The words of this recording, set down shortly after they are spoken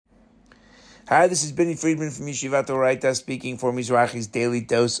Hi, this is Benny Friedman from Yeshivat Oraita speaking for Mizrahi's Daily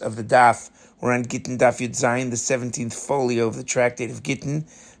Dose of the Daf. We're on Gittin Daf Yud Zayin, the 17th folio of the Tractate of Gittin.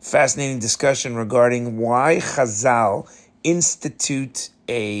 Fascinating discussion regarding why Chazal institute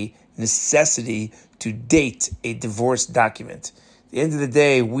a necessity to date a divorce document. At the end of the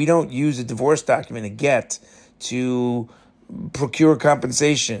day, we don't use a divorce document, a get, to procure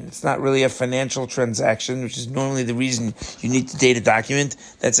compensation. It's not really a financial transaction, which is normally the reason you need to date a document.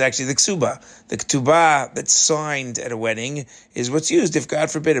 That's actually the ksuba. The ketubah that's signed at a wedding is what's used if,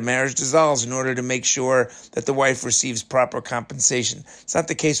 God forbid, a marriage dissolves in order to make sure that the wife receives proper compensation. It's not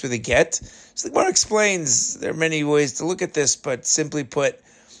the case with a get. So the Gemara explains there are many ways to look at this, but simply put,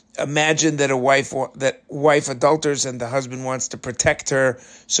 imagine that wife adulters and the husband wants to protect her,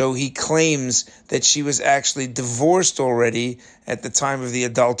 so he claims that she was actually divorced already at the time of the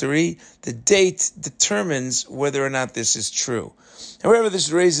adultery. The date determines whether or not this is true. However, this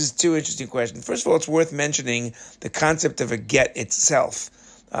raises two interesting questions. First of all, it's worth mentioning the concept of a get itself.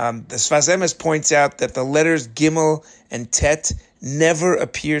 The Sfas Emes points out that the letters Gimel and Tet never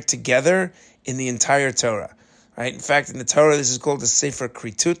appear together in the entire Torah. Right? In fact, in the Torah, this is called a Sefer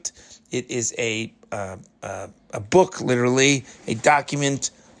Kritut. It is a book, literally, a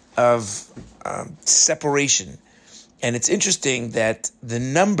document of separation. And it's interesting that the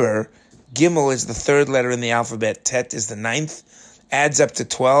number, Gimel is the third letter in the alphabet, Tet is the ninth, adds up to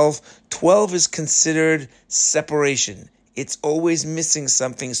 12. 12 is considered separation. It's always missing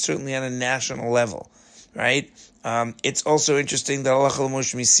something, certainly on a national level, right? It's also interesting that Allah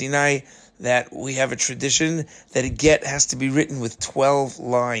Moshe Sinai, that we have a tradition that a get has to be written with 12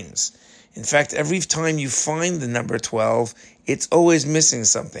 lines. In fact, every time you find the number 12, it's always missing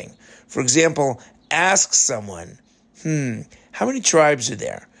something. For example, ask someone, how many tribes are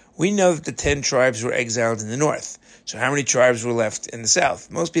there? We know that the 10 tribes were exiled in the north. So how many tribes were left in the south?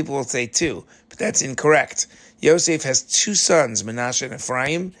 Most people will say 2, but that's incorrect. Yosef has 2 sons, Menashe and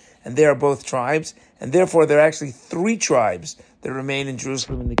Ephraim, and they are both tribes, and therefore there are actually 3 tribes that remain in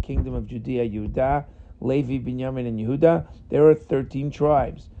Jerusalem in the kingdom of Judea, Yehuda, Levi, Binyamin, and Yehuda. There are 13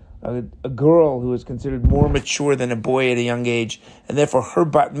 tribes. A girl who is considered more mature than a boy at a young age, and therefore her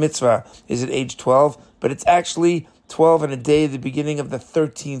bat mitzvah is at age 12, but it's actually 12 and a day at the beginning of the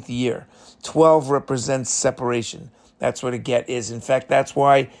 13th year. 12 represents separation. That's what a get is. In fact, that's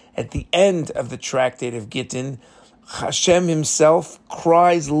why at the end of the tractate of Gittin, Hashem himself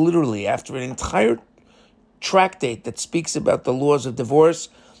cries literally after an entire tractate that speaks about the laws of divorce.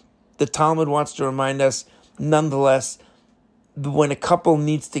 The Talmud wants to remind us, nonetheless, when a couple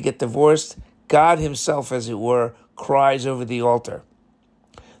needs to get divorced, God himself, as it were, cries over the altar.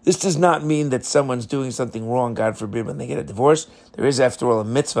 This does not mean that someone's doing something wrong, God forbid, when they get a divorce. There is, after all, a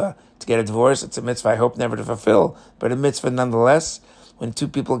mitzvah to get a divorce. It's a mitzvah I hope never to fulfill, but a mitzvah nonetheless. When 2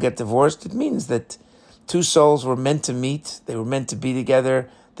 people get divorced, it means that 2 souls were meant to meet, they were meant to be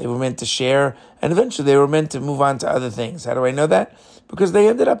together, they were meant to share, and eventually they were meant to move on to other things. How do I know that? Because they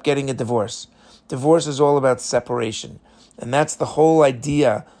ended up getting a divorce. Divorce is all about separation. And that's the whole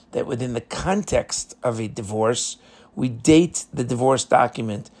idea, that within the context of a divorce, we date the divorce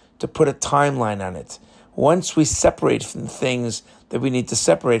document to put a timeline on it. Once we separate from the things that we need to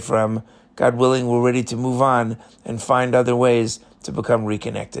separate from, God willing, we're ready to move on and find other ways to become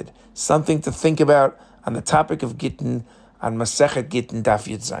reconnected. Something to think about on the topic of Gittin, on Masechet Gittin Daf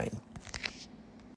Yud Zayin.